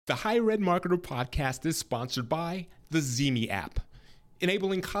The Higher Ed Marketer podcast is sponsored by the Zemi app,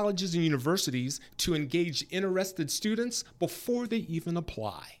 enabling colleges and universities to engage interested students before they even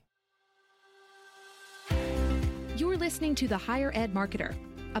apply. You're listening to The Higher Ed Marketer,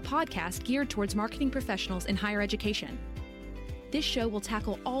 a podcast geared towards marketing professionals in higher education. This show will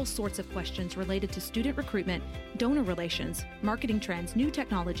tackle all sorts of questions related to student recruitment, donor relations, marketing trends, new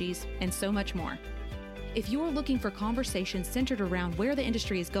technologies, and so much more. If you're looking for conversations centered around where the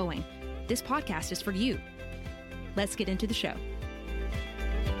industry is going, this podcast is for you. Let's get into the show.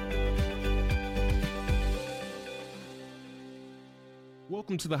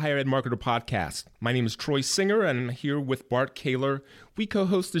 Welcome to the Higher Ed Marketer podcast. My name is Troy Singer, and I'm here with Bart Kaler. We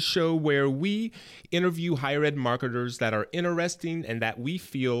co-host a show where we interview higher ed marketers that are interesting and that we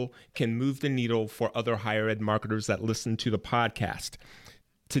feel can move the needle for other higher ed marketers that listen to the podcast.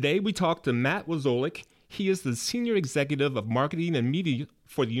 Today, we talk to Matt Wazolik. He is the Senior Executive of Marketing and Media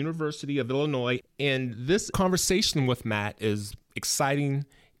for the University of Illinois. And this conversation with Matt is exciting,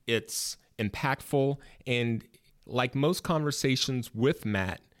 it's impactful, and like most conversations with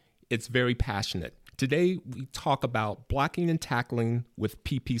Matt, it's very passionate. Today, we talk about blocking and tackling with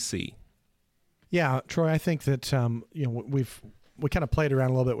PPC. Yeah, Troy, I think that we kind of played around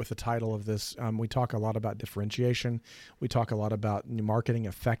a little bit with the title of this. We talk a lot about differentiation. We talk a lot about marketing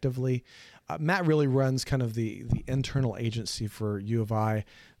effectively. Matt really runs kind of the internal agency for U of I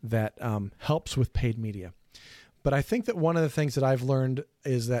that helps with paid media. But I think that one of the things that I've learned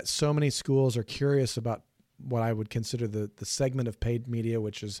is that so many schools are curious about what I would consider the segment of paid media,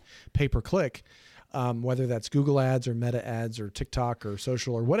 which is pay-per-click, whether that's Google ads or Meta ads or TikTok or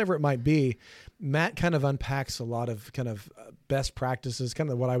social or whatever it might be. Matt kind of unpacks a lot of kind of best practices, kind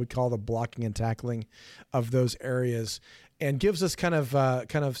of what I would call the blocking and tackling of those areas, and gives us kind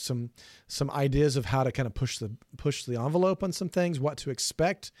of some ideas of how to kind of push the envelope on some things, what to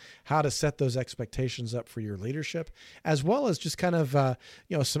expect, how to set those expectations up for your leadership, as well as just kind of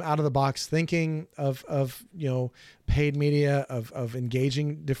some out of the box thinking of paid media, of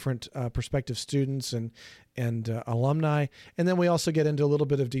engaging different prospective students and alumni. And then we also get into a little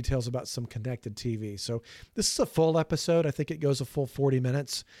bit of details about some connected TV. So this is a full episode. I think it goes a full 40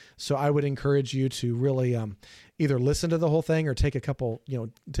 minutes. So I would encourage you to really either listen to the whole thing or take a couple,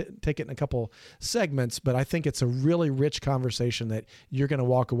 take it in a couple segments. But I think it's a really rich conversation that you're going to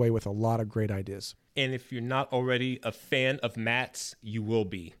walk away with a lot of great ideas. And if you're not already a fan of Matt's, you will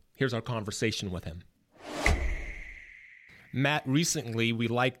be. Here's our conversation with him. Matt, recently we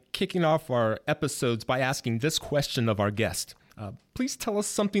like kicking off our episodes by asking this question of our guest. Please tell us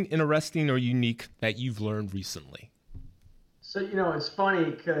something interesting or unique that you've learned recently. So, it's funny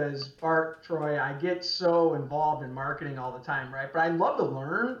because Bart, Troy, I get so involved in marketing all the time, right? But I love to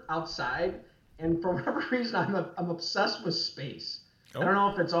learn outside. And for whatever reason, I'm obsessed with space. I don't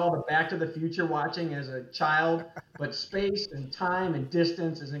know if it's all the Back to the Future watching as a child, but space and time and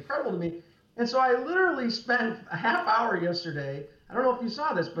distance is incredible to me. And so I literally spent a half hour yesterday. I don't know if you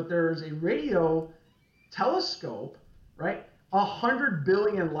saw this, but there's a radio telescope, right? 100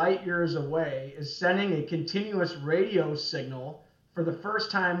 billion light years away is sending a continuous radio signal for the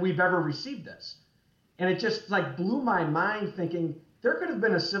first time we've ever received this. And it just blew my mind thinking there could have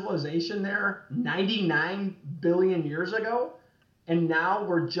been a civilization there 99 billion years ago. And now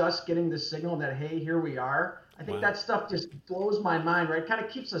we're just getting the signal that, hey, here we are. I think that stuff just blows my mind, right? It kind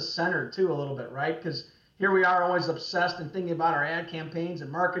of keeps us centered, too, a little bit, right? Because here we are always obsessed and thinking about our ad campaigns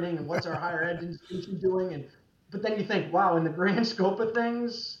and marketing and what's our higher ed institution doing. But then you think, wow, in the grand scope of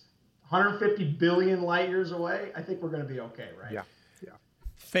things, 150 billion light years away, I think we're going to be okay, right? Yeah.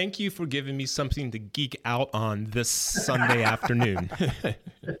 Thank you for giving me something to geek out on this Sunday afternoon.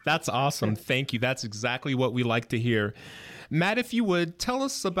 That's awesome. Thank you. That's exactly what we like to hear. Matt, if you would, tell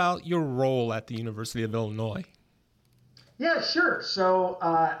us about your role at the University of Illinois. Yeah, sure. So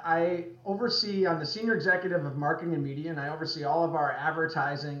I oversee, I'm the Senior Executive of Marketing and Media, and I oversee all of our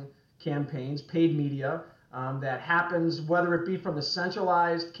advertising campaigns, paid media, that happens, whether it be from the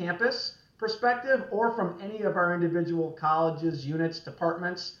centralized campus perspective or from any of our individual colleges, units,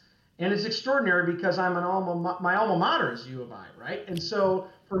 departments. And it's extraordinary because my alma mater is U of I, right? And so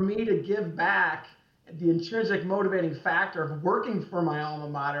for me to give back, the intrinsic motivating factor of working for my alma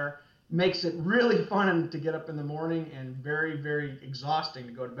mater makes it really fun to get up in the morning and very, very exhausting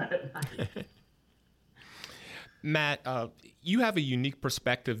to go to bed at night. Matt, you have a unique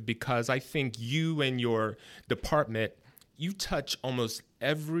perspective because I think you and your department, you touch almost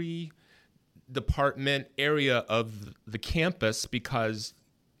every department area of the campus because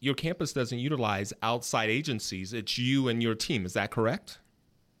your campus doesn't utilize outside agencies. It's you and your team. Is that correct?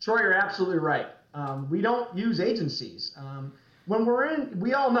 Troy, you're absolutely right. We don't use agencies. when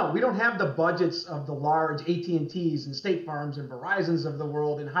we all know we don't have the budgets of the large AT&Ts and State Farms and Verizons of the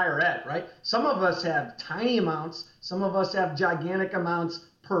world in higher ed, right? Some of us have tiny amounts. Some of us have gigantic amounts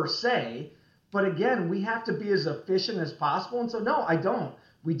per se. But again, we have to be as efficient as possible. And so, no, I don't.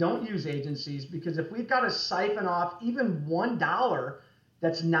 We don't use agencies, because if we've got to siphon off even $1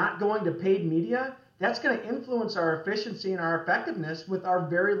 that's not going to paid media, that's going to influence our efficiency and our effectiveness with our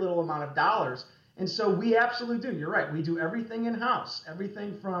very little amount of dollars. And so we absolutely do. You're right. We do everything in-house,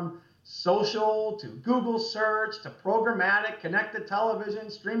 everything from social to Google search to programmatic, connected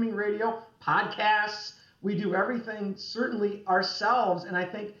television, streaming radio, podcasts. We do everything certainly ourselves. And I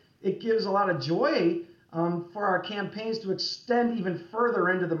think it gives a lot of joy for our campaigns to extend even further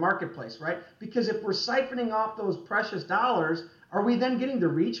into the marketplace, right? Because if we're siphoning off those precious dollars, are we then getting the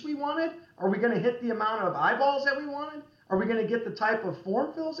reach we wanted? Are we going to hit the amount of eyeballs that we wanted? Are we going to get the type of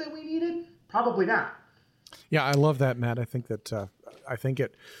form fills that we needed? Probably not. Yeah, I love that, Matt. I think that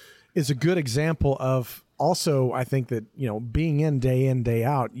it is a good example of also, I think that, being in, day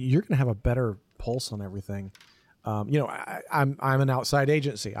out, you're going to have a better pulse on everything. I'm an outside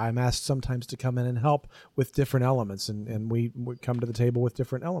agency. I'm asked sometimes to come in and help with different elements, and we come to the table with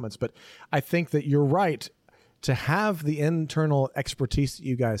different elements. But I think that you're right to have the internal expertise that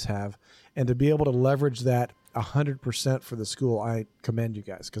you guys have and to be able to leverage that 100% for the school. I commend you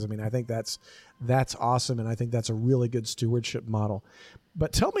guys, because I think that's awesome, and I think that's a really good stewardship model.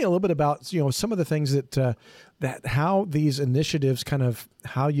 But tell me a little bit about some of the things that how these initiatives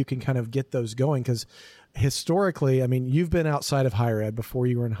how you can get those going, because historically, you've been outside of higher ed before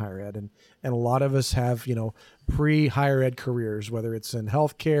you were in higher ed, and a lot of us have pre-higher ed careers, whether it's in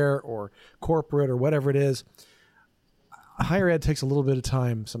healthcare or corporate or whatever it is. Higher ed takes a little bit of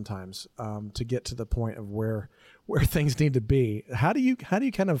time sometimes to get to the point of where things need to be. How do you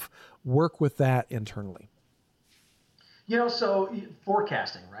work with that internally? So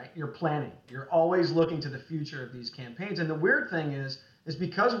forecasting, right? You're planning. You're always looking to the future of these campaigns. And the weird thing is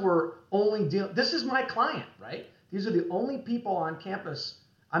because we're only this is my client, right? These are the only people on campus.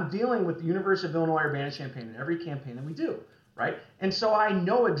 I'm dealing with the University of Illinois Urbana-Champaign in every campaign that we do, right? And so I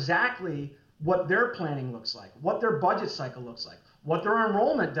know exactly what their planning looks like, what their budget cycle looks like, what their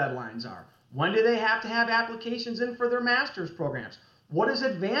enrollment deadlines are. When do they have to have applications in for their master's programs? What is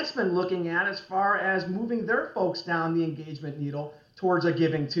advancement looking at as far as moving their folks down the engagement needle towards a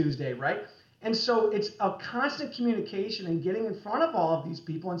Giving Tuesday, right? And so it's a constant communication and getting in front of all of these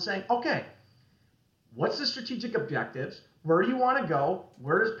people and saying, okay, what's the strategic objectives? Where do you want to go?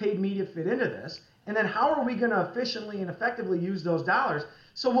 Where does paid media fit into this? And then how are we going to efficiently and effectively use those dollars?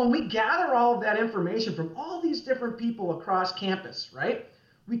 So when we gather all of that information from all these different people across campus, right,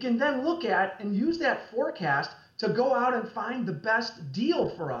 we can then look at and use that forecast to go out and find the best deal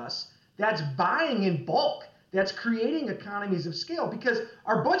for us that's buying in bulk, that's creating economies of scale, because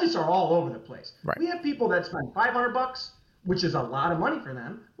our budgets are all over the place. Right. We have people that spend $500, which is a lot of money for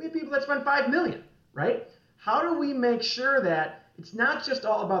them. We have people that spend $5 million, right? How do we make sure that it's not just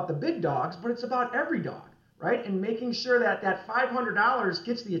all about the big dogs, but it's about every dog, right? And making sure that that $500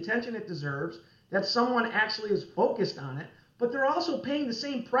 gets the attention it deserves, that someone actually is focused on it, but they're also paying the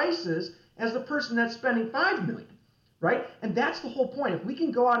same prices as the person that's spending $5 million, right? And that's the whole point. If we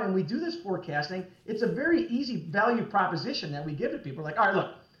can go out and we do this forecasting, it's a very easy value proposition that we give to people. Like, all right,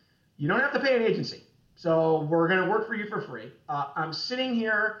 look, you don't have to pay an agency, so we're going to work for you for free. I'm sitting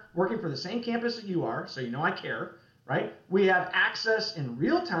here working for the same campus that you are, so you know I care, right? We have access in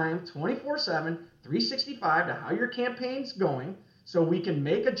real time, 24/7, 365 to how your campaign's going, so we can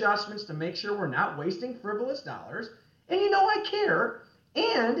make adjustments to make sure we're not wasting frivolous dollars. And you know I care,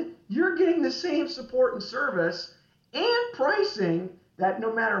 and you're getting the same support and service and pricing that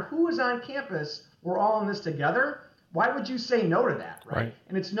no matter who is on campus, we're all in this together. Why would you say no to that, right?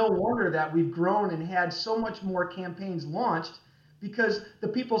 And it's no wonder that we've grown and had so much more campaigns launched, because the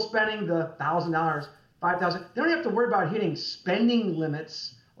people spending the $1,000, $5,000, they don't have to worry about hitting spending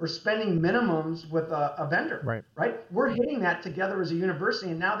limits or spending minimums with a vendor, right? We're hitting that together as a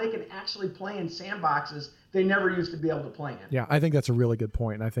university, and now they can actually play in sandboxes they never used to be able to play in. Yeah, I think that's a really good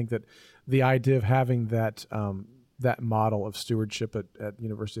point. And I think that the idea of having that that model of stewardship at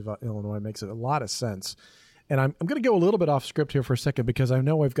University of Illinois makes a lot of sense. And I'm going to go a little bit off script here for a second, because I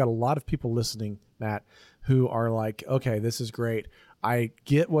know we've got a lot of people listening, Matt, who are like, okay, this is great. I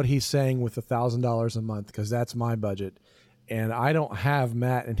get what he's saying with $1,000 a month, because that's my budget. And I don't have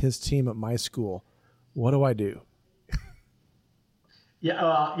Matt and his team at my school. What do I do?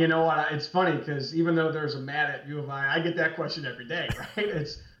 Yeah, you know what? It's funny, because even though there's a Matt at U of I get that question every day, right?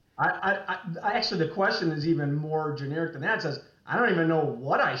 I actually, the question is even more generic than that. It says, I don't even know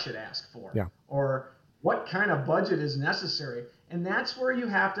what I should ask for, or what kind of budget is necessary. And that's where you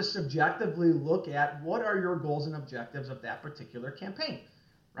have to subjectively look at what are your goals and objectives of that particular campaign,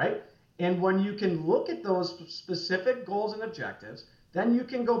 right? And when you can look at those specific goals and objectives, then you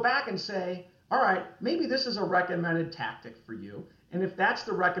can go back and say, all right, maybe this is a recommended tactic for you. And if that's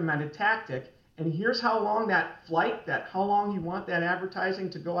the recommended tactic, and here's how long how long you want that advertising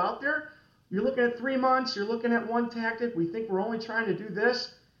to go out there, you're looking at 3 months, you're looking at one tactic, we think we're only trying to do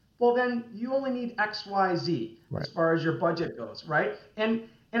this, well, then you only need X, Y, Z as far as your budget goes, right? And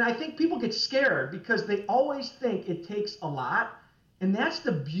I think people get scared because they always think it takes a lot. And that's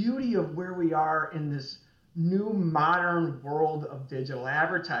the beauty of where we are in this new modern world of digital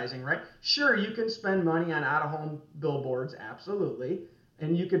advertising, right? Sure, you can spend money on out-of-home billboards, absolutely.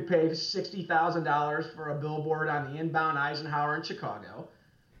 And you could pay $60,000 for a billboard on the inbound Eisenhower in Chicago.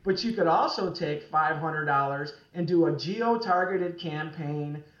 But you could also take $500 and do a geo-targeted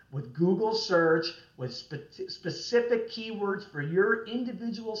campaign with Google search, with specific keywords for your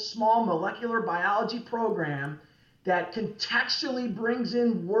individual small molecular biology program that contextually brings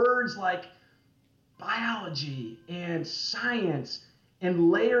in words like biology and science and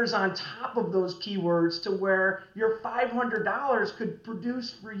layers on top of those keywords to where your $500 could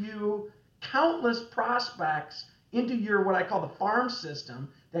produce for you countless prospects into your, what I call the farm system,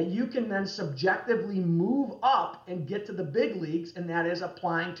 that you can then subjectively move up and get to the big leagues, and that is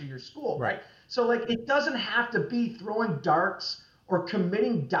applying to your school, right? So like, it doesn't have to be throwing darts or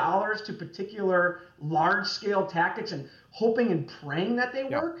committing dollars to particular large scale tactics and hoping and praying that they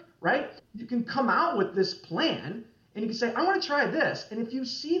work, right? You can come out with this plan and you can say, I want to try this. And if you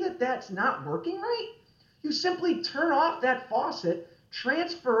see that that's not working right, you simply turn off that faucet,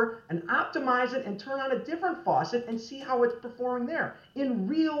 transfer and optimize it, and turn on a different faucet and see how it's performing there in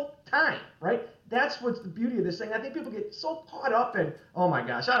real time, right? That's what's the beauty of this thing. I think people get so caught up in, oh my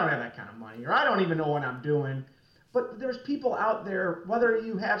gosh, I don't have that kind of money, or I don't even know what I'm doing. But there's people out there, whether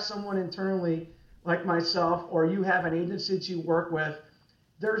you have someone internally like myself or you have an agency that you work with,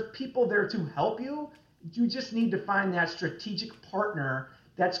 there's people there to help you. You just need to find that strategic partner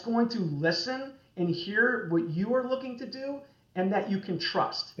that's going to listen and hear what you are looking to do, and that you can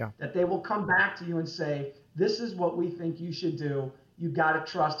trust, that they will come back to you and say, this is what we think you should do. You got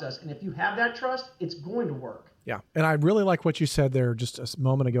to trust us. And if you have that trust, it's going to work. Yeah. And I really like what you said there just a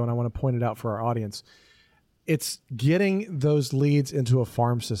moment ago, and I want to point it out for our audience. It's getting those leads into a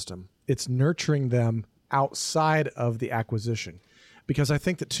farm system. It's nurturing them outside of the acquisition. Because I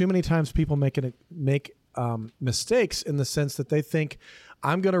think that too many times people make mistakes in the sense that they think,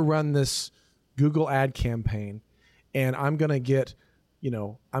 I'm going to run this Google ad campaign and I'm going to get,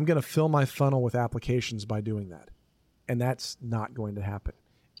 I'm going to fill my funnel with applications by doing that. And that's not going to happen.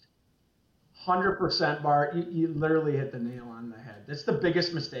 100%, Bart. You literally hit the nail on the head. That's the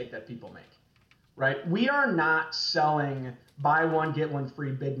biggest mistake that people make, right? We are not selling buy one, get one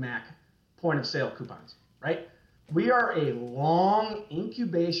free Big Mac point of sale coupons, right? We are a long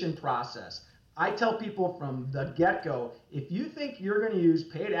incubation process. I tell people from the get-go, if you think you're going to use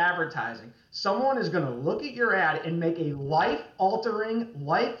paid advertising, someone is going to look at your ad and make a life-altering,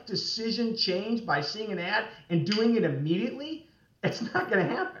 life decision change by seeing an ad and doing it immediately, it's not going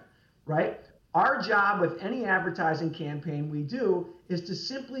to happen, right? Our job with any advertising campaign we do is to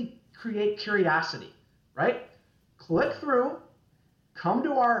simply create curiosity, right? Click through, come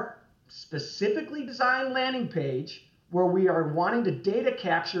to our specifically designed landing page where we are wanting to data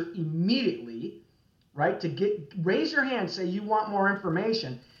capture immediately, right? To raise your hand, say you want more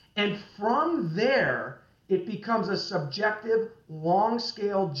information. And from there, it becomes a subjective,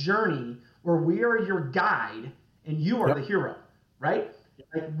 long-scale journey where we are your guide and you are the hero, right?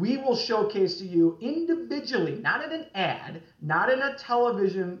 Like, we will showcase to you individually, not in an ad, not in a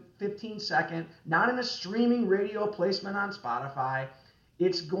television 15-second, not in a streaming radio placement on Spotify.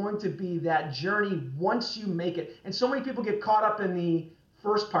 It's going to be that journey once you make it. And so many people get caught up in the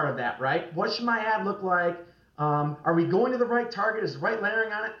first part of that, right? What should my ad look like? Are we going to the right target? Is the right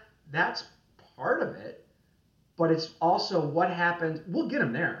layering on it? That's part of it. But it's also what happens. We'll get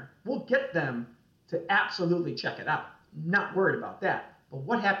them there. We'll get them to absolutely check it out. Not worried about that. But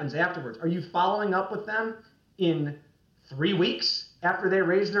what happens afterwards? Are you following up with them in 3 weeks after they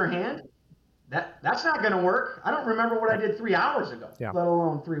raise their hand? That's not going to work. I don't remember what I did 3 hours ago, let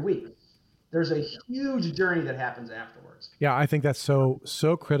alone 3 weeks. There's a huge journey that happens afterwards. Yeah, I think that's so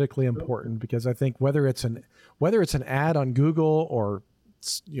critically important, because I think whether it's an ad on Google or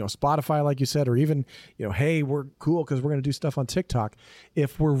Spotify, like you said, or even hey, we're cool because we're going to do stuff on TikTok.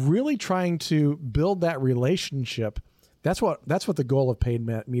 If we're really trying to build that relationship, that's what the goal of paid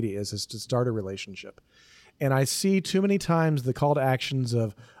media is to start a relationship. And I see too many times the call to actions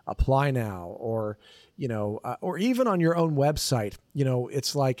of apply now, or or even on your own website,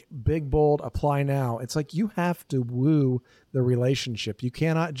 it's like big, bold, apply now. It's like you have to woo the relationship. You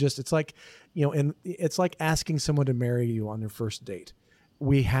cannot just, it's like, and it's like asking someone to marry you on their first date.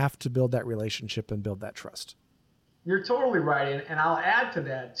 We have to build that relationship and build that trust. You're totally right. And I'll add to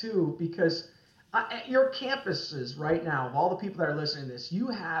that too, because at your campuses right now, of all the people that are listening to this, you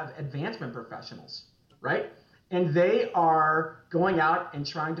have advancement professionals, right? And they are going out and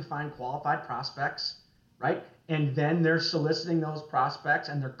trying to find qualified prospects, right? And then they're soliciting those prospects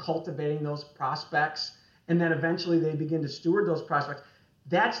and they're cultivating those prospects. And then eventually they begin to steward those prospects.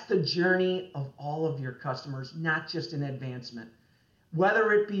 That's the journey of all of your customers, not just an advancement.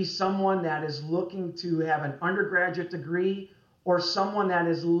 Whether it be someone that is looking to have an undergraduate degree or someone that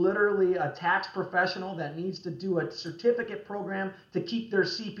is literally a tax professional that needs to do a certificate program to keep their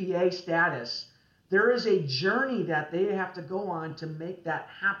CPA status, there is a journey that they have to go on to make that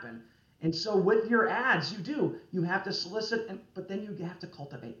happen. And so with your ads, you have to solicit, but then you have to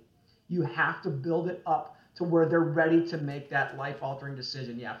cultivate. You have to build it up to where they're ready to make that life-altering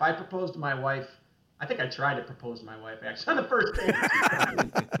decision. Yeah, if I propose to my wife, I think I tried to propose to my wife actually on the first day. I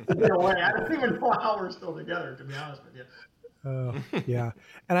don't even know how we're still together, to be honest with you. Yeah,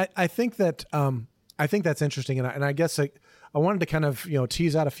 and I think that I think that's interesting, and I guess I wanted to kind of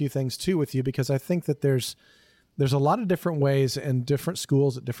tease out a few things too with you, because I think that there's a lot of different ways, and different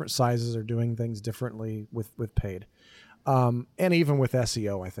schools at different sizes are doing things differently with paid, and even with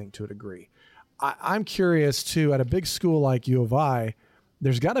SEO, I think to a degree. I'm curious too, at a big school like U of I,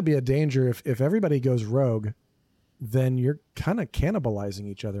 there's got to be a danger if everybody goes rogue, then you're kind of cannibalizing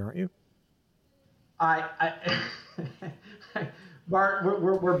each other, aren't you? Bart,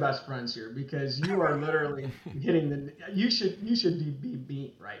 we're best friends here, because you are literally getting you should be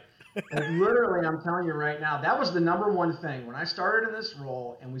beat, right? And literally, I'm telling you right now, that was the number one thing when I started in this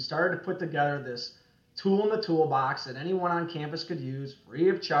role, and we started to put together this tool in the toolbox that anyone on campus could use free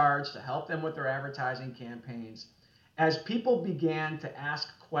of charge to help them with their advertising campaigns. As people began to ask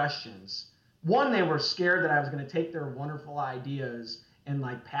questions, one, they were scared that I was going to take their wonderful ideas and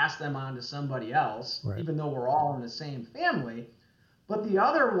pass them on to somebody else, right, even though we're all in the same family. But the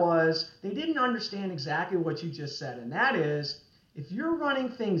other was they didn't understand exactly what you just said. And that is, if you're running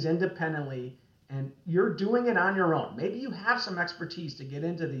things independently and you're doing it on your own, maybe you have some expertise to get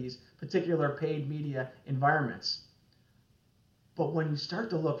into these particular paid media environments. But when you start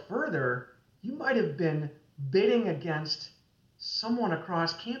to look further, you might have been bidding against someone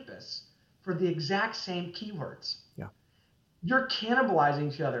across campus for the exact same keywords. Yeah. You're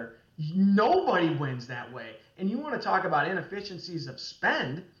cannibalizing each other. Nobody wins that way. And you want to talk about inefficiencies of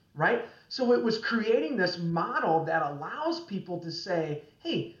spend, right? So it was creating this model that allows people to say,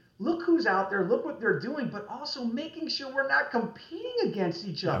 hey, look who's out there, look what they're doing, but also making sure we're not competing against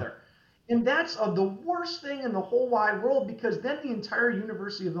each other. And that's the worst thing in the whole wide world, because then the entire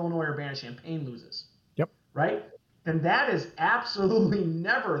University of Illinois Urbana-Champaign loses. Yep. Right? And that is absolutely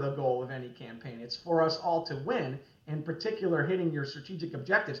never the goal of any campaign. It's for us all to win, in particular hitting your strategic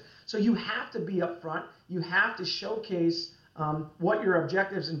objectives. So you have to be upfront. You have to showcase what your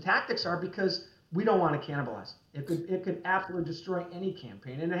objectives and tactics are, because we don't want to cannibalize. It could absolutely destroy any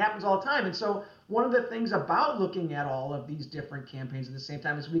campaign, and it happens all the time. And so one of the things about looking at all of these different campaigns at the same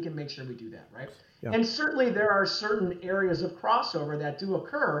time is we can make sure we do that, right? Yeah. And certainly there are certain areas of crossover that do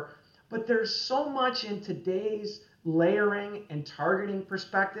occur, but there's so much in today's layering and targeting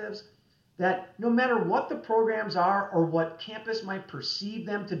perspectives that no matter what the programs are or what campus might perceive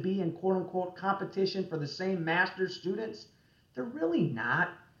them to be in quote-unquote competition for the same master's students, they're really not.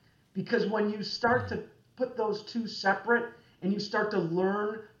 Because when you start to put those two separate and you start to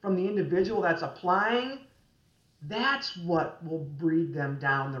learn from the individual that's applying, that's what will breed them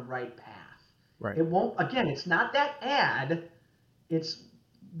down the right path. Right. It won't, again, it's not that ad, it's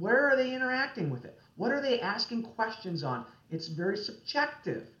where are they interacting with it? What are they asking questions on? It's very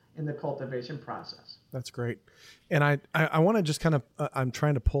subjective in the cultivation process. That's great. And I want to just kind of, I'm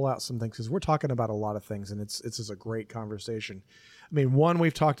trying to pull out some things, because we're talking about a lot of things, and it's just a great conversation. I mean, one,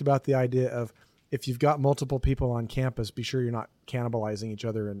 we've talked about the idea of, if you've got multiple people on campus, be sure you're not cannibalizing each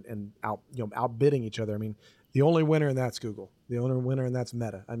other and outbidding each other. I mean, the only winner in that's Google. The only winner in that's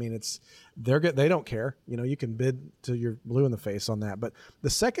Meta. I mean, they're good. They don't care. You can bid till you're blue in the face on that. But the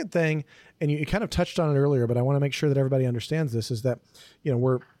second thing, and you kind of touched on it earlier, but I want to make sure that everybody understands this, is that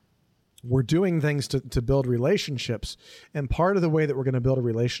we're doing things to build relationships. And part of the way that we're going to build a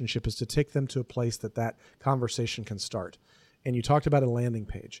relationship is to take them to a place that conversation can start. And you talked about a landing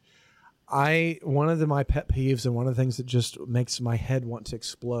page. One of my pet peeves, and one of the things that just makes my head want to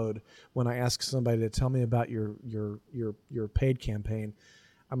explode when I ask somebody to tell me about your paid campaign,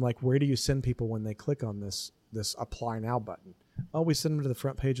 I'm like, where do you send people when they click on this apply now button? Oh, we send them to the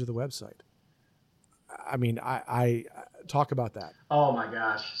front page of the website. I mean, I talk about that. Oh my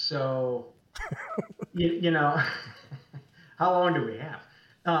gosh. So, you know, how long do we have?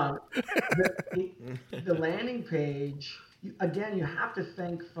 The landing page, again, you have to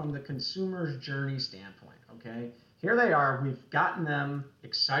think from the consumer's journey standpoint, okay? Here they are. We've gotten them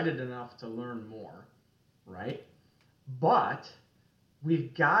excited enough to learn more, right? But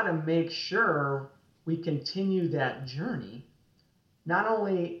we've got to make sure we continue that journey, not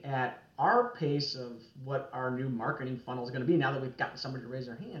only at our pace of what our new marketing funnel is going to be now that we've gotten somebody to raise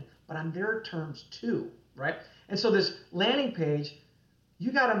their hand, but on their terms too, right? And so this landing page,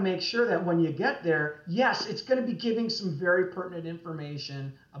 you got to make sure that when you get there, yes, it's going to be giving some very pertinent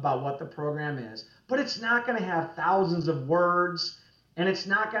information about what the program is, but it's not going to have thousands of words, and it's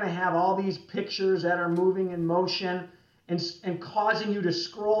not going to have all these pictures that are moving in motion and causing you to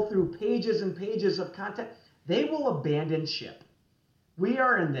scroll through pages and pages of content. They will abandon ship. We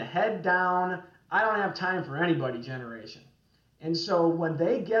are in the head down, I don't have time for anybody generation. And so when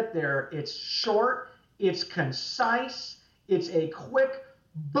they get there, it's short, it's concise, it's a quick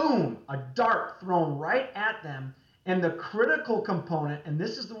boom, a dart thrown right at them. And the critical component, and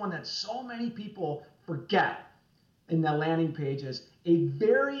this is the one that so many people forget in the landing page, is a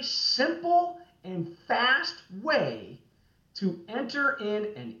very simple and fast way to enter in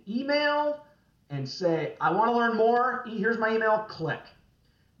an email and say, I want to learn more. Here's my email, click.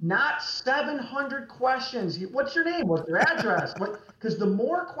 Not 700 questions. What's your name? What's your address? Because the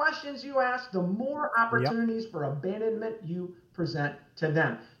more questions you ask, the more opportunities for abandonment you present to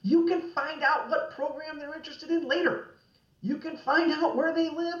them. You can find out what program they're interested in later. You can find out where they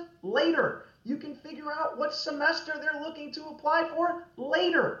live later. You can figure out what semester they're looking to apply for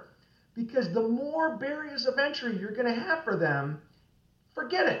later. Because the more barriers of entry you're going to have for them,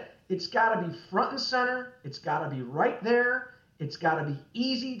 forget it. It's got to be front and center. It's got to be right there. It's got to be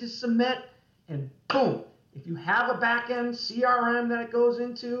easy to submit. And boom, if you have a back-end CRM that it goes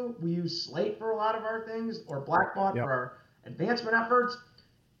into, we use Slate for a lot of our things, or Blackbaud for our advancement efforts.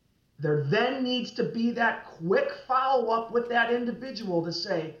 There then needs to be that quick follow-up with that individual to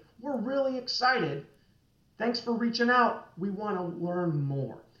say, we're really excited. Thanks for reaching out. We want to learn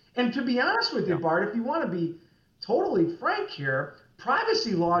more. And to be honest with you, Bart, if you want to be totally frank here,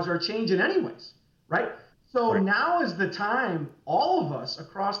 privacy laws are changing anyways, right? So now is the time all of us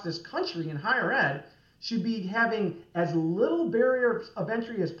across this country in higher ed should be having as little barrier of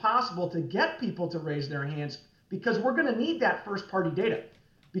entry as possible to get people to raise their hands, because we're going to need that first-party data,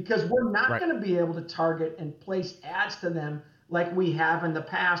 because we're not going to be able to target and place ads to them like we have in the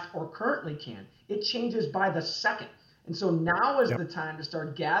past or currently can. It changes by the second. And so now is the time to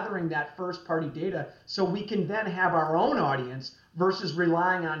start gathering that first-party data so we can then have our own audience versus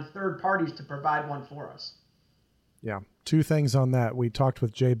relying on third parties to provide one for us. Yeah. Two things on that. We talked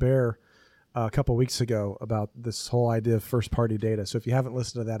with Jay Baer a couple of weeks ago about this whole idea of first-party data. So if you haven't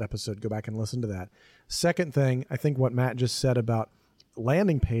listened to that episode, go back and listen to that. Second thing, I think what Matt just said about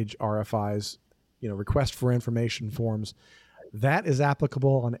landing page RFIs, request for information forms, that is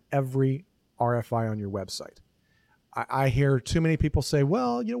applicable on every RFI on your website. I hear too many people say,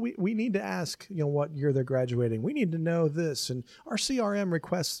 well, we need to ask, what year they're graduating. We need to know this, and our CRM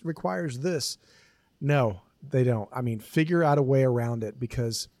requires this. No, they don't. I mean, figure out a way around it,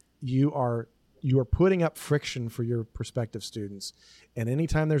 because you are putting up friction for your prospective students. And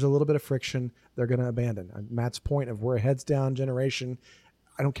anytime there's a little bit of friction, they're going to abandon. Matt's point of we're a heads down generation.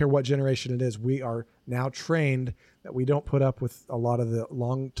 I don't care what generation it is. We are now trained that we don't put up with a lot of the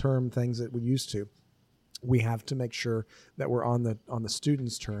long-term things that we used to. We have to make sure that we're on the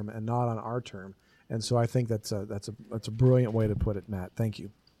student's term and not on our term. And so I think that's a brilliant way to put it, Matt. Thank you.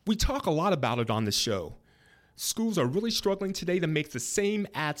 We talk a lot about it on the show. Schools are really struggling today to make the same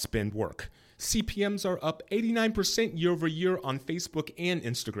ad spend work. CPMs are up 89% year over year on Facebook and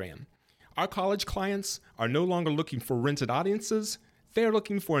Instagram. Our college clients are no longer looking for rented audiences. They're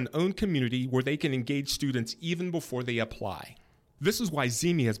looking for an owned community where they can engage students even before they apply. This is why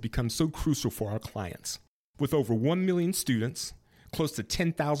Zemi has become so crucial for our clients. With over 1 million students, close to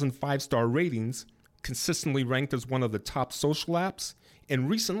 10,000 five-star ratings, consistently ranked as one of the top social apps, and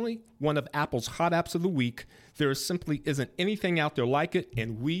recently one of Apple's hot apps of the week, there simply isn't anything out there like it,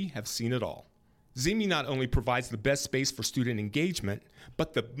 and we have seen it all. Zemi not only provides the best space for student engagement,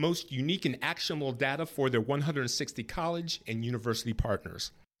 but the most unique and actionable data for their 160 college and university partners.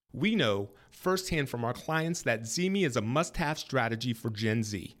 We know firsthand from our clients that Zemi is a must-have strategy for Gen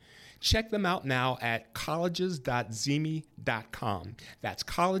Z. Check them out now at colleges.zemi.com. That's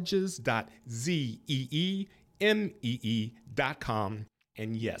colleges.zee.com.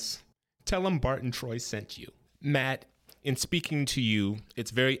 And yes, tell them Bart and Troy sent you. Matt, in speaking to you,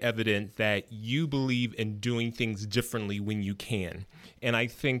 it's very evident that you believe in doing things differently when you can. And I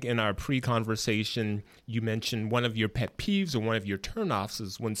think in our pre-conversation, you mentioned one of your pet peeves or one of your turnoffs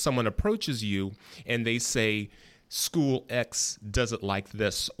is when someone approaches you and they say, School X does it like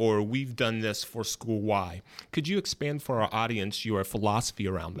this, or we've done this for School Y. Could you expand for our audience your philosophy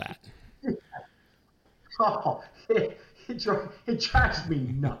around that? Oh, it drives me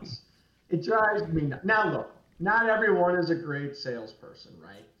nuts. It drives me nuts. Now, look, not everyone is a great salesperson,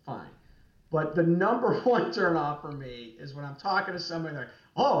 right? Fine. But the number one turnoff for me is when I'm talking to somebody like,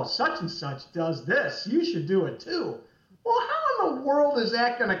 oh, such and such does this. You should do it too. Well, how in the world is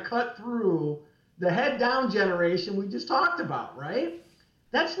that going to cut through the head down generation we just talked about, right?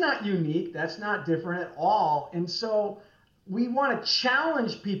 That's not unique. That's not different at all. And so we want to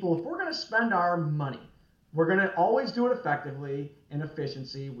challenge people. If we're going to spend our money, we're going to always do it effectively and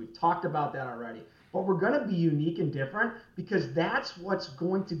efficiency. We've talked about that already. But we're going to be unique and different because that's what's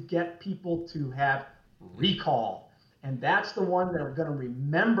going to get people to have recall. And that's the one that are going to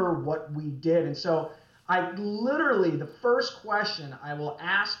remember what we did. And so I literally, the first question I will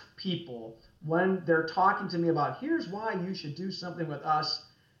ask people when they're talking to me about here's why you should do something with us,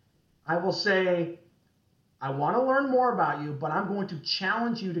 I will say, I want to learn more about you, but I'm going to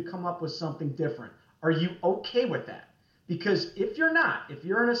challenge you to come up with something different. Are you okay with that? Because if you're not, if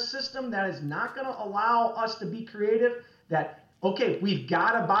you're in a system that is not going to allow us to be creative, that, okay, we've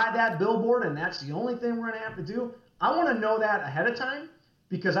got to buy that billboard and that's the only thing we're going to have to do, I want to know that ahead of time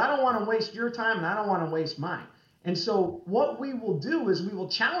because I don't want to waste your time and I don't want to waste mine. And so what we will do is we will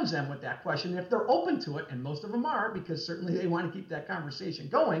challenge them with that question. If they're open to it, and most of them are because certainly they want to keep that conversation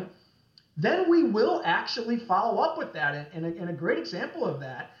going, then we will actually follow up with that. And a great example of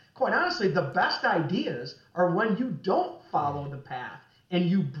that, quite honestly, the best ideas are when you don't follow the path and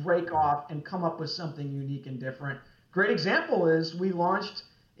you break off and come up with something unique and different. Great example is we launched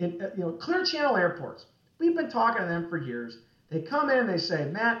in Clear Channel Airports. We've been talking to them for years. They come in and they say,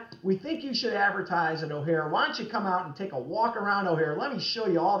 Matt, we think you should advertise at O'Hare. Why don't you come out and take a walk around O'Hare? Let me show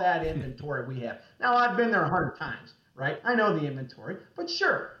you all that inventory we have. Now, I've been there 100 times, right? I know the inventory, but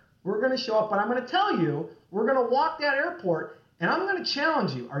sure, we're going to show up, but I'm going to tell you, we're going to walk that airport and I'm going to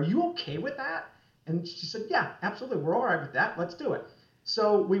challenge you. Are you okay with that? And she said, yeah, absolutely. We're all right with that. Let's do it.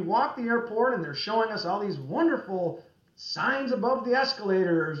 So we walk the airport and they're showing us all these wonderful signs above the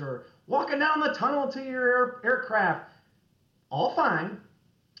escalators or walking down the tunnel to your aircraft. All fine.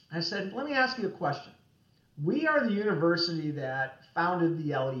 I said, let me ask you a question. We are the university that founded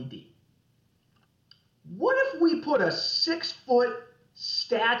the LED. What if we put a 6-foot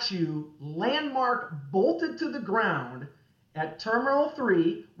statue landmark bolted to the ground at Terminal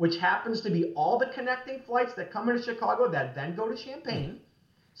 3, which happens to be all the connecting flights that come into Chicago that then go to Champaign,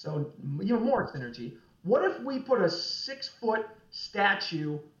 so even more synergy. What if we put a 6-foot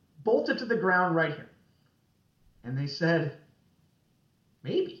statue bolted to the ground right here? And they said,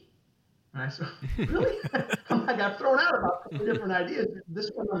 maybe. And I said, really? I got thrown out about 2 different ideas.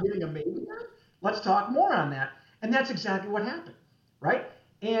 This one I'm getting a maybe. Let's talk more on that. And that's exactly what happened, right?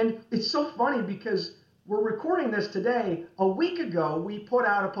 And it's so funny because we're recording this today. A week ago, we put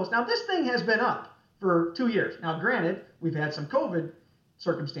out a post. Now, this thing has been up for 2 years. Now, granted, we've had some COVID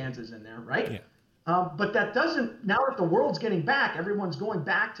circumstances in there, right? Yeah. But that doesn't, now that the world's getting back, everyone's going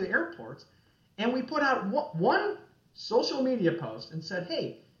back to airports. And we put out one social media post and said,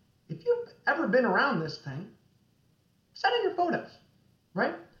 hey, if you've ever been around this thing, send in your photos,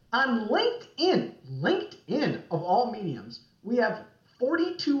 right? On LinkedIn of all mediums, we have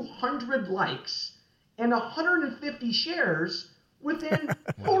 4,200 likes and 150 shares within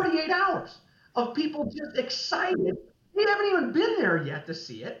 48 hours of people just excited. They haven't even been there yet to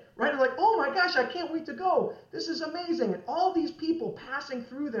see it, right? They're like, oh my gosh, I can't wait to go. This is amazing. And all these people passing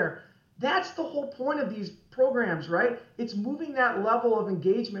through there. That's the whole point of these programs, right? It's moving that level of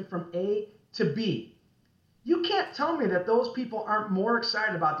engagement from A to B. You can't tell me that those people aren't more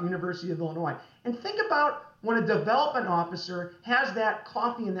excited about the University of Illinois. And think about when a development officer has that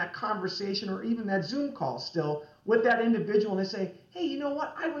coffee and that conversation or even that Zoom call still with that individual and they say, hey, you know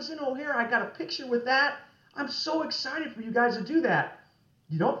what? I was in O'Hare. I got a picture with that. I'm so excited for you guys to do that.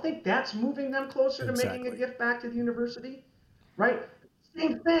 You don't think that's moving them closer to making a gift back to the university, right?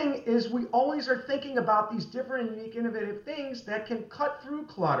 Same thing is we always are thinking about these different, unique, innovative things that can cut through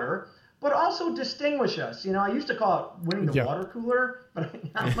clutter, but also distinguish us. You know, I used to call it winning the water cooler, but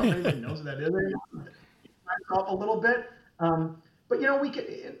I don't know if anybody knows what that is. Off a little bit. But, you know,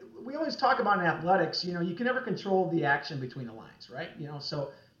 we always talk about in athletics, you know, you can never control the action between the lines, right? You know,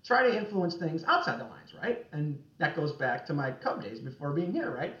 so try to influence things outside the lines, right? And that goes back to my Cub days before being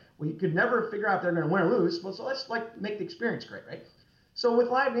here, right? We could never figure out if they're going to win or lose. Well, so let's make the experience great, right? So with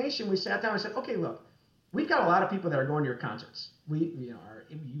Live Nation, we sat down and said, okay, look, we've got a lot of people that are going to your concerts. You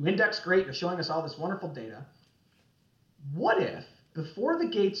index great. You're showing us all this wonderful data. What if before the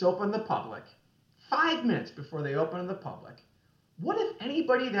gates open to the public, 5 minutes before they open to the public, what if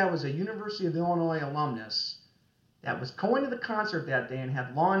anybody that was a University of Illinois alumnus that was going to the concert that day and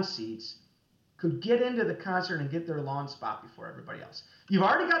had lawn seats could get into the concert and get their lawn spot before everybody else? You've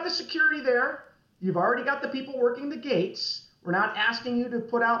already got the security there. You've already got the people working the gates. We're not asking you to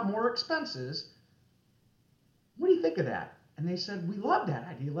put out more expenses. What do you think of that? And they said, we love that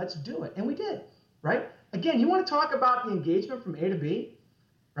idea. Let's do it. And we did, right? Again, you want to talk about the engagement from A to B,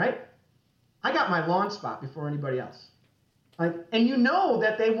 right? I got my lawn spot before anybody else. And you know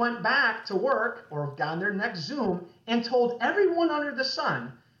that they went back to work or got on their next Zoom and told everyone under the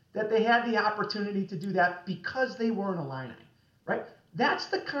sun that they had the opportunity to do that because they were an Illini, right? That's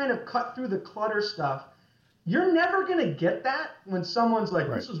the kind of cut through the clutter stuff. You're never going to get that when someone's like,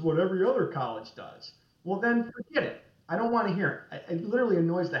 this is what every other college does. Well, then forget it. I don't want to hear it. It literally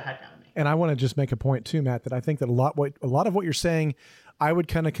annoys the heck out of me. And I want to just make a point too, Matt, that I think that a lot of what you're saying, I would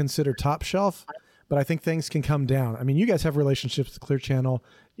kind of consider top shelf, but I think things can come down. I mean, you guys have relationships with Clear Channel,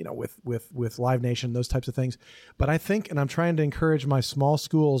 with Live Nation, those types of things. But I think, and I'm trying to encourage my small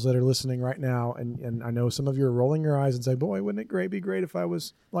schools that are listening right now, and I know some of you are rolling your eyes and say, boy, wouldn't it be great if I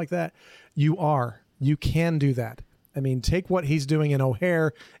was like that? You can do that. I mean, take what he's doing in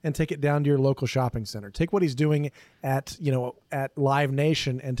O'Hare and take it down to your local shopping center. Take what he's doing at Live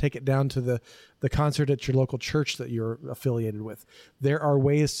Nation and take it down to the concert at your local church that you're affiliated with. There are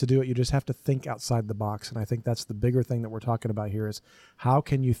ways to do it. You just have to think outside the box. And I think that's the bigger thing that we're talking about here is how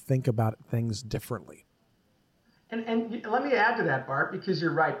can you think about things differently? And let me add to that, Bart, because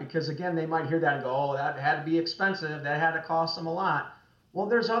you're right. Because again, they might hear that and go, oh, that had to be expensive. That had to cost them a lot. Well,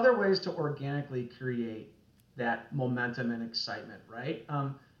 there's other ways to organically create that momentum and excitement, right?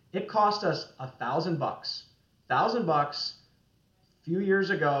 It cost us $1,000. $1,000. A few years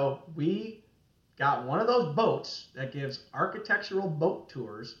ago, we got one of those boats that gives architectural boat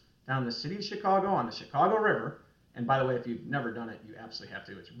tours down the city of Chicago on the Chicago River. And by the way, if you've never done it, you absolutely have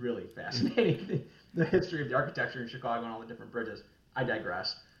to. It's really fascinating, the history of the architecture in Chicago and all the different bridges. I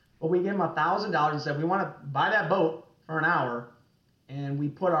digress. But we gave them $1,000 and said, we want to buy that boat for an hour. And we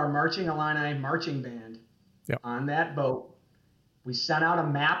put our Marching Illini marching band on that boat. We sent out a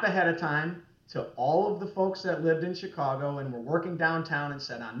map ahead of time to all of the folks that lived in Chicago and were working downtown and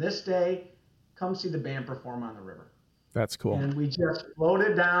said, on this day, come see the band perform on the river. That's cool. And we just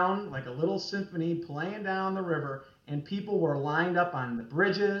floated down like a little symphony playing down the river, and people were lined up on the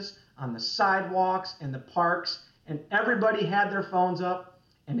bridges, on the sidewalks, in the parks, and everybody had their phones up,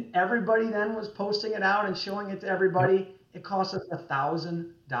 and everybody then was posting it out and showing it to everybody. Yep. It cost us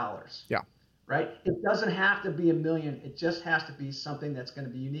 $1,000. Yeah. Right? It doesn't have to be $1 million. It just has to be something that's going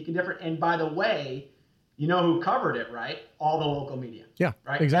to be unique and different. And by the way, you know who covered it, right? All the local media. Yeah,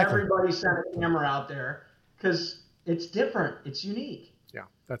 right? Exactly. Everybody sent a camera out there because it's different. It's unique. Yeah,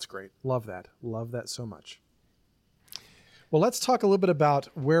 that's great. Love that. Love that so much. Well, let's talk a little bit about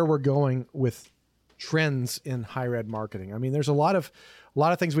where we're going with trends in higher ed marketing. I mean, there's a lot of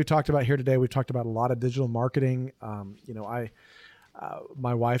things we've talked about here today. We've talked about a lot of digital marketing.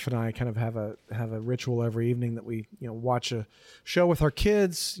 My wife and I kind of have a ritual every evening that we watch a show with our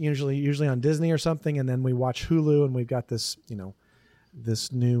kids, usually on Disney or something, and then we watch Hulu, and we've got this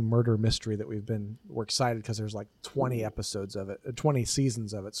this new murder mystery that we're excited because there's like 20 episodes of it, 20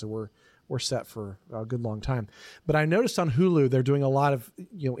 seasons of it, so we're set for a good long time. But I noticed on Hulu they're doing a lot of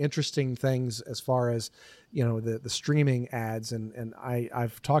interesting things as far as the streaming ads, and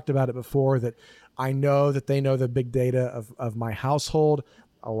I've talked about it before that I know that they know the big data of my household.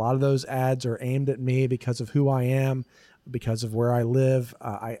 A lot of those ads are aimed at me because of who I am, because of where I live.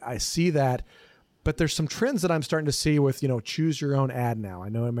 I see that. But there's some trends that I'm starting to see with, choose your own ad now. I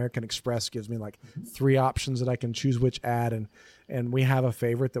know American Express gives me like 3 options that I can choose which ad, and we have a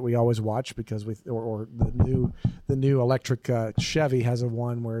favorite that we always watch because or the new electric Chevy has a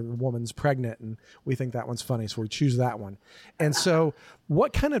one where the woman's pregnant, and we think that one's funny, so we choose that one. And so,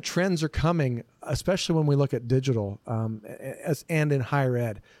 what kind of trends are coming, especially when we look at digital and in higher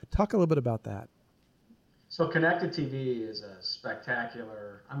ed? Talk a little bit about that. So connected TV is a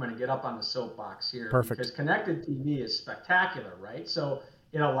spectacular, I'm going to get up on the soapbox here. Perfect. Because connected TV is spectacular, right? So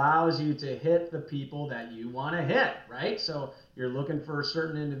it allows you to hit the people that you want to hit, right? So you're looking for a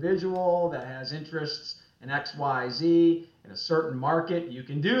certain individual that has interests in X, Y, Z in a certain market, you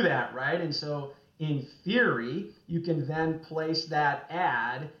can do that, right? And so in theory, you can then place that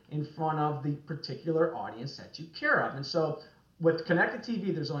ad in front of the particular audience that you care of. And so with connected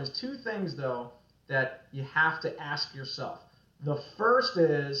TV, there's always two things, though, that you have to ask yourself. The first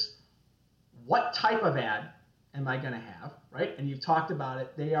is, what type of ad am I going to have, right? And you've talked about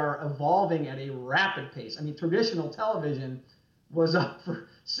it. They are evolving at a rapid pace. I mean, traditional television was up for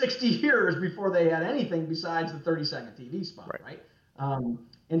 60 years before they had anything besides the 30-second TV spot, right?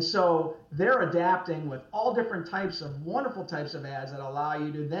 And so they're adapting with all different types of wonderful types of ads that allow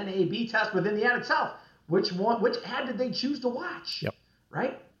you to then A/B test within the ad itself. Which ad did they choose to watch,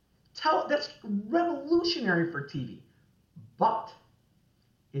 right? That's revolutionary for TV. But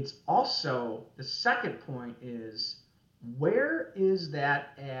it's also, the second point is, where is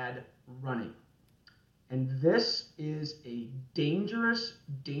that ad running? And this is a dangerous,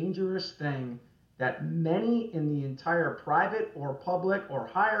 dangerous thing that many in the entire private or public or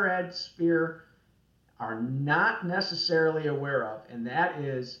higher ed sphere are not necessarily aware of. And that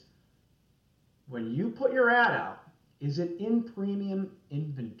is, when you put your ad out, is it in premium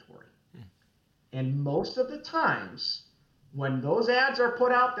inventory? And most of the times, when those ads are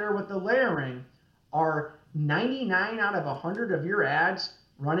put out there with the layering, are 99 out of 100 of your ads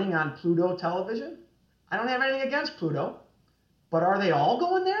running on Pluto television? I don't have anything against Pluto, but are they all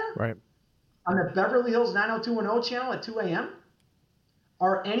going there? Right. On the Beverly Hills 90210 channel at 2 a.m.?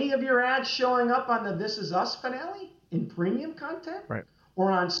 Are any of your ads showing up on the This Is Us finale in premium content? Right.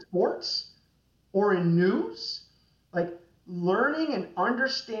 Or on sports? Or in news? Like, learning and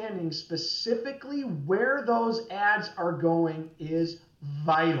understanding specifically where those ads are going is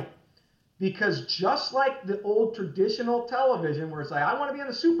vital. Because just like the old traditional television, where it's like, I want to be on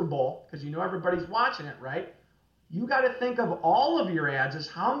the Super Bowl, because you know everybody's watching it, right? You got to think of all of your ads as,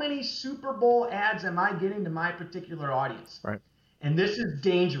 how many Super Bowl ads am I getting to my particular audience? Right. And this is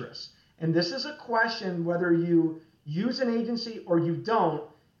dangerous. And this is a question, whether you use an agency or you don't,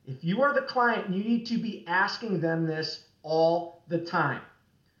 if you are the client, you need to be asking them this all the time.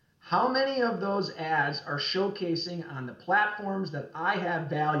 How many of those ads are showcasing on the platforms that I have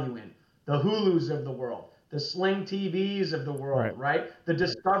value in? The Hulus of the world, the Sling TVs of the world, right? The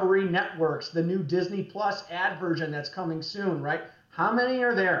Discovery Networks, the new Disney Plus ad version that's coming soon, right? How many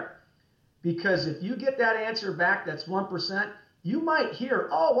are there? Because if you get that answer back, that's 1%, you might hear,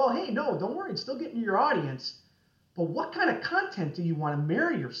 oh, well, hey, no, don't worry, it's still getting to your audience. But what kind of content do you want to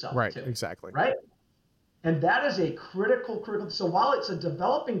marry yourself to? Right, exactly. Right? And that is a critical. So while it's a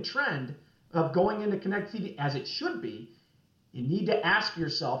developing trend of going into connected TV, as it should be, you need to ask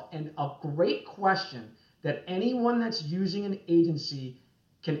yourself, and a great question that anyone that's using an agency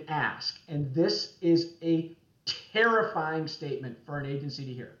can ask, and this is a terrifying statement for an agency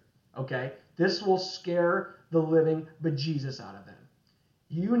to hear, okay? This will scare the living bejesus out of them.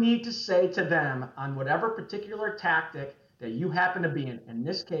 You need to say to them, on whatever particular tactic that you happen to be in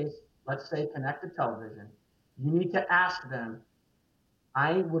this case, let's say connected television, you need to ask them,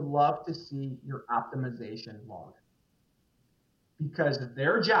 I would love to see your optimization log. Because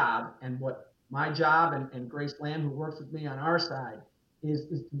their job, and what my job and Grace Lamb, who works with me on our side, is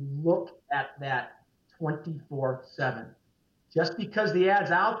to look at that 24/7. Just because the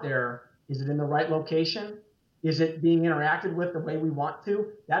ad's out there, is it in the right location? Is it being interacted with the way we want to?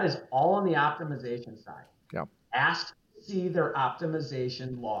 That is all on the optimization side. Yeah. Ask to see their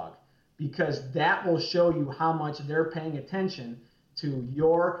optimization log, because that will show you how much they're paying attention to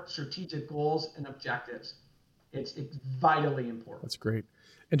your strategic goals and objectives. It's vitally important. That's great.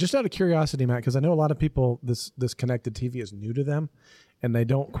 And just out of curiosity, Matt, because I know a lot of people, this connected TV is new to them, and they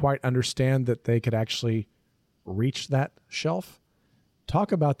don't quite understand that they could actually reach that shelf.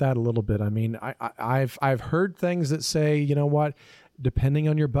 Talk about that a little bit. I mean, I've heard things that say, you know what, depending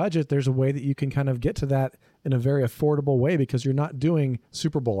on your budget, there's a way that you can kind of get to that in a very affordable way, because you're not doing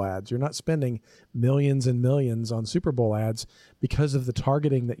Super Bowl ads. You're not spending millions and millions on Super Bowl ads because of the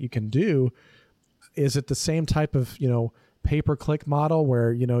targeting that you can do. Is it the same type of, pay-per-click model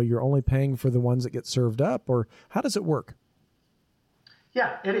where, you're only paying for the ones that get served up, or how does it work?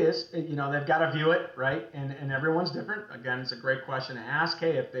 Yeah, it is. They've got to view it, right? And everyone's different. Again, it's a great question to ask.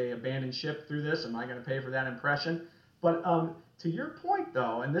 Hey, if they abandon ship through this, am I going to pay for that impression? But to your point,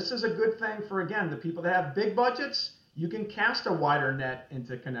 though, and this is a good thing for, again, the people that have big budgets, you can cast a wider net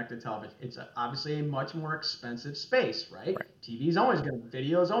into connected television. It's obviously a much more expensive space, right?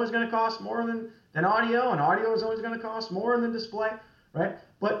 Video is always going to cost more than audio, and audio is always going to cost more than display, right?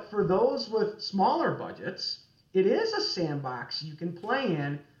 But for those with smaller budgets, it is a sandbox you can play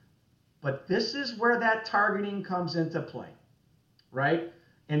in, but this is where that targeting comes into play, right?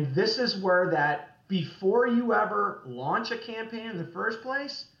 And this is where that, before you ever launch a campaign in the first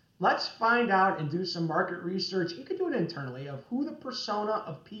place, let's find out and do some market research. You can do it internally of who the persona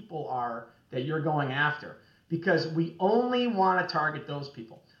of people are that you're going after, because we only want to target those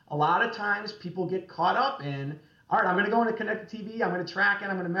people. A lot of times people get caught up in, all right, I'm going to go into connected TV, I'm going to track it,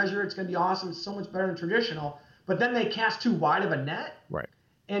 I'm going to measure it, it's going to be awesome, it's so much better than traditional, but then they cast too wide of a net. Right.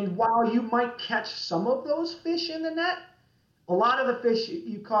 And while you might catch some of those fish in the net, a lot of the fish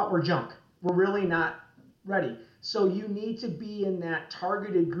you caught were junk, were really not ready. So you need to be in that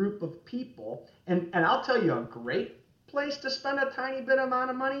targeted group of people. And I'll tell you a great place to spend a tiny bit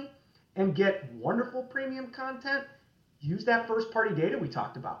amount of money and get wonderful premium content. Use that first party data we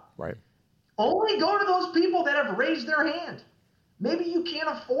talked about. Right. Only go to those people that have raised their hand. Maybe you can't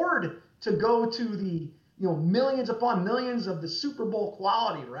afford to go to the millions upon millions of the Super Bowl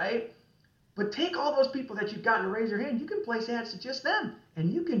quality, right? But take all those people that you've gotten to raise their hand. You can place ads to just them,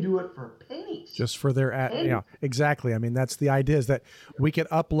 and you can do it for pennies. Just for their ad. Yeah, exactly. I mean, that's the idea, is that we can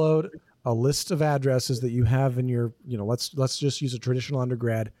upload a list of addresses that you have in your, let's just use a traditional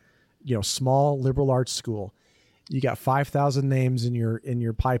undergrad, small liberal arts school. You got 5,000 names in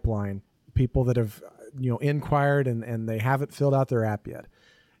your pipeline, people that have, inquired and they haven't filled out their app yet.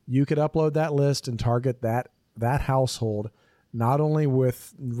 You could upload that list and target that household, not only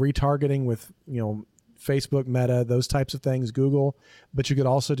with retargeting with, Facebook, Meta, those types of things, Google, but you could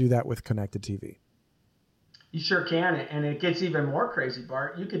also do that with connected TV. You sure can. And it gets even more crazy,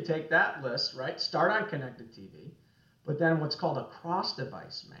 Bart. You could take that list, right? Start on connected TV, but then what's called a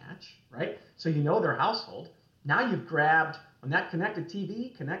cross-device match, right? So their household. Now you've grabbed, when that connected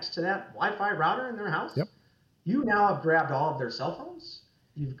TV connects to that Wi-Fi router in their house, yep. You now have grabbed all of their cell phones.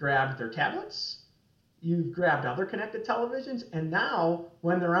 You've grabbed their tablets. You've grabbed other connected televisions. And now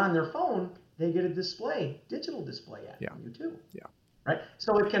when they're on their phone, they get a digital display ad from you too. Yeah. Right.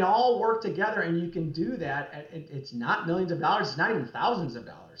 So it can all work together, and you can do that. It's not millions of dollars. It's not even thousands of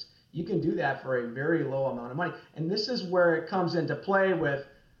dollars. You can do that for a very low amount of money. And this is where it comes into play with,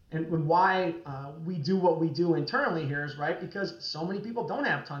 and why we do what we do internally here is, right, because so many people don't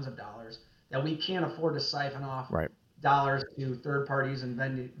have tons of dollars that we can't afford to siphon off dollars to third parties and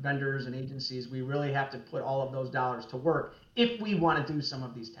vendors and agencies. We really have to put all of those dollars to work if we want to do some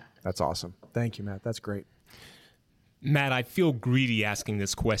of these tactics. That's awesome. Thank you, Matt. That's great. Matt, I feel greedy asking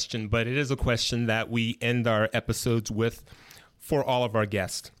this question, but it is a question that we end our episodes with for all of our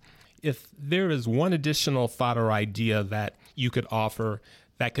guests. If there is one additional thought or idea that you could offer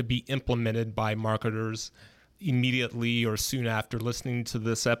that could be implemented by marketers immediately or soon after listening to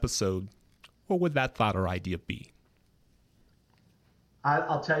this episode, what would that thought or idea be?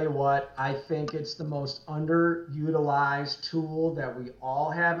 I'll tell you what, I think it's the most underutilized tool that we all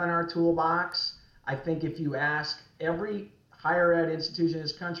have in our toolbox. I think if you ask every higher ed institution in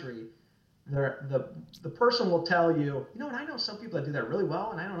this country, the person will tell you, and I know some people that do that really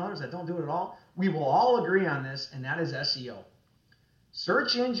well, and I know others that don't do it at all. We will all agree on this, and that is SEO.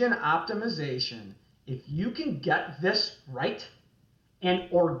 Search engine optimization. If you can get this right and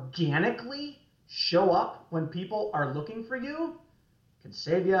organically show up when people are looking for you, it can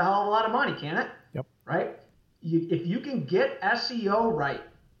save you a hell of a lot of money, can it? Yep. Right? If you can get SEO right,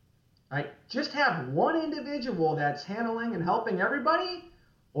 just have one individual that's handling and helping everybody,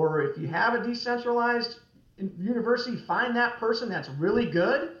 or if you have a decentralized university, find that person that's really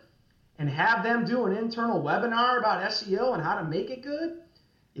good and have them do an internal webinar about SEO and how to make it good.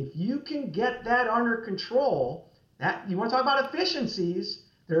 If you can get that under control, that you want to talk about efficiencies,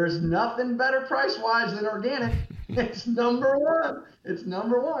 there's nothing better price-wise than organic. It's number one. It's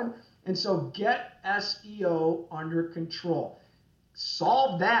number one. And so get SEO under control.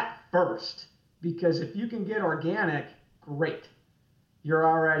 Solve that first, because if you can get organic, great. You're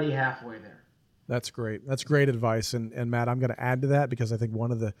already halfway there. That's great. That's great advice. And Matt, I'm going to add to that, because I think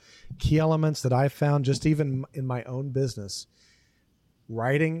one of the key elements that I've found just even in my own business,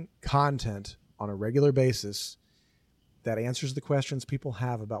 writing content on a regular basis that answers the questions people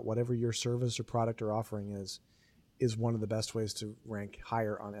have about whatever your service or product or offering is one of the best ways to rank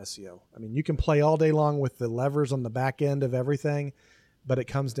higher on SEO. I mean, you can play all day long with the levers on the back end of everything, but it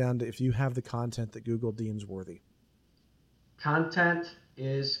comes down to if you have the content that Google deems worthy. Content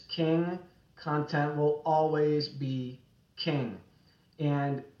is king. Content will always be king.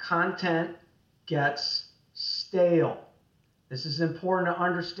 And content gets stale. This is important to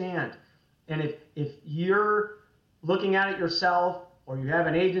understand. And if you're looking at it yourself, or you have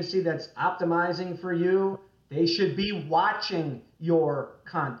an agency that's optimizing for you, they should be watching your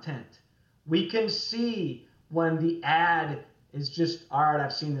content. We can see when the ad is just, all right,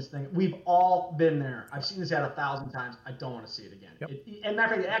 I've seen this thing. We've all been there. I've seen this ad 1,000 times. I don't want to see it again. Yep. And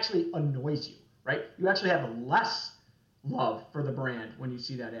matter of fact, it actually annoys you, right? You actually have less love for the brand when you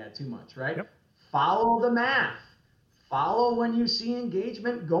see that ad too much, right? Yep. Follow the math. Follow when you see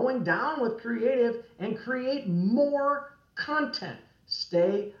engagement going down with creative, and create more content.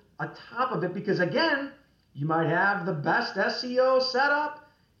 Stay atop of it, because again, you might have the best SEO setup.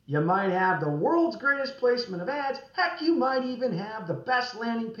 You might have the world's greatest placement of ads. Heck, you might even have the best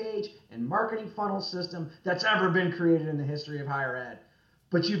landing page and marketing funnel system that's ever been created in the history of higher ed.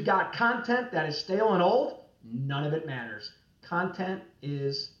 But you've got content that is stale and old, none of it matters. Content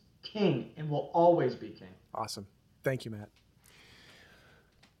is king and will always be king. Awesome. Thank you, Matt.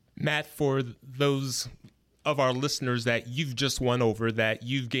 Matt, for those of our listeners that you've just won over, that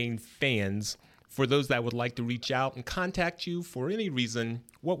you've gained fans, for those that would like to reach out and contact you for any reason,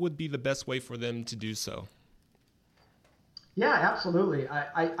 what would be the best way for them to do so? Yeah, absolutely.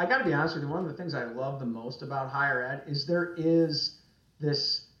 I got to be honest with you. One of the things I love the most about higher ed is there is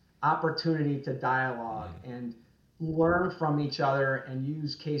this opportunity to dialogue and learn from each other and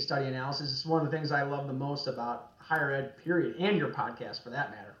use case study analysis. It's one of the things I love the most about higher ed, period, and your podcast for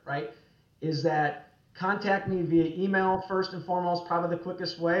that matter, right? Is that contact me via email first and foremost, probably the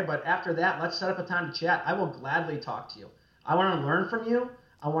quickest way. But after that, let's set up a time to chat. I will gladly talk to you. I want to learn from you.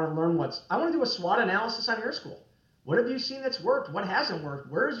 I want to learn I want to do a SWOT analysis on your school. What have you seen that's worked? What hasn't worked?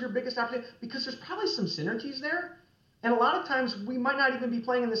 Where is your biggest opportunity? Because there's probably some synergies there. And a lot of times we might not even be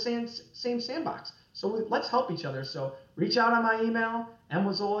playing in the same sandbox. So let's help each other. So reach out on my email,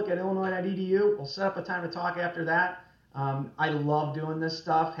 mwazolik@illinois.edu. We'll set up a time to talk after that. I love doing this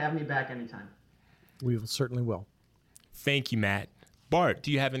stuff. Have me back anytime. We certainly will. Thank you, Matt. Bart,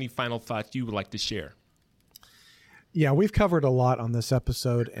 do you have any final thoughts you would like to share? Yeah, we've covered a lot on this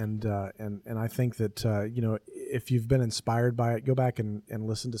episode, and I think that if you've been inspired by it, go back and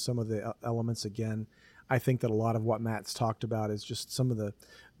listen to some of the elements again. I think that a lot of what Matt's talked about is just some of the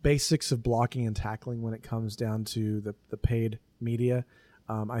basics of blocking and tackling when it comes down to the paid media.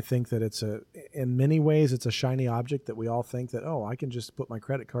 I think that in many ways it's a shiny object that we all think that, oh, I can just put my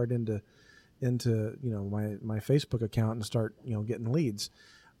credit card into my Facebook account and start getting leads.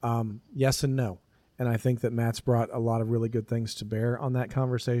 Yes and no. And I think that Matt's brought a lot of really good things to bear on that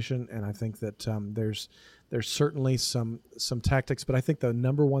conversation. And I think that there's certainly some tactics, but I think the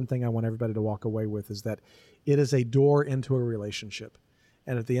number one thing I want everybody to walk away with is that it is a door into a relationship.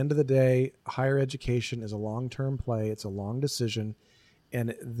 And at the end of the day, higher education is a long-term play. It's a long decision.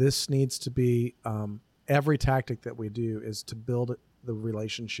 And this needs to be every tactic that we do is to build the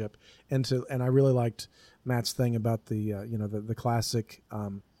relationship. And I really liked Matt's thing about the classic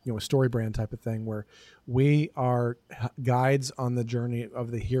story brand type of thing, where we are guides on the journey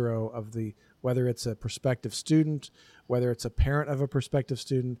of the hero of whether it's a prospective student, whether it's a parent of a prospective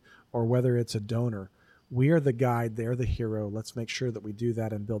student, or whether it's a donor. We are the guide, they're the hero. Let's make sure that we do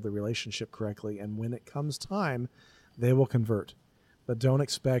that and build the relationship correctly. And when it comes time, they will convert. But don't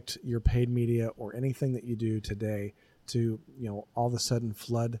expect your paid media or anything that you do today to, all of a sudden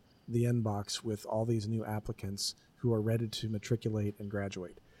flood the inbox with all these new applicants who are ready to matriculate and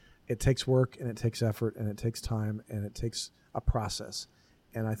graduate. It takes work, and it takes effort, and it takes time, and it takes a process.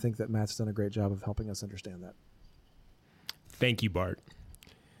 And I think that Matt's done a great job of helping us understand that. Thank you, Bart.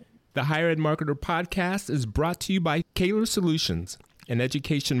 The Higher Ed Marketer podcast is brought to you by Kaler Solutions, an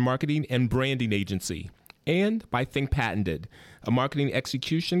education marketing and branding agency, and by Think Patented, a marketing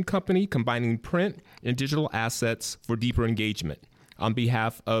execution company combining print and digital assets for deeper engagement. On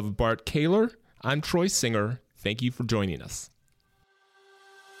behalf of Bart Kaler, I'm Troy Singer. Thank you for joining us.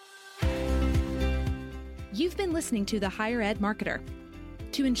 You've been listening to The Higher Ed Marketer.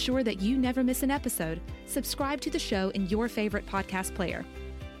 To ensure that you never miss an episode, subscribe to the show in your favorite podcast player.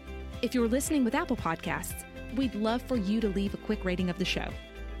 If you're listening with Apple Podcasts, we'd love for you to leave a quick rating of the show.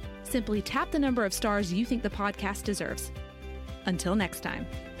 Simply tap the number of stars you think the podcast deserves. Until next time.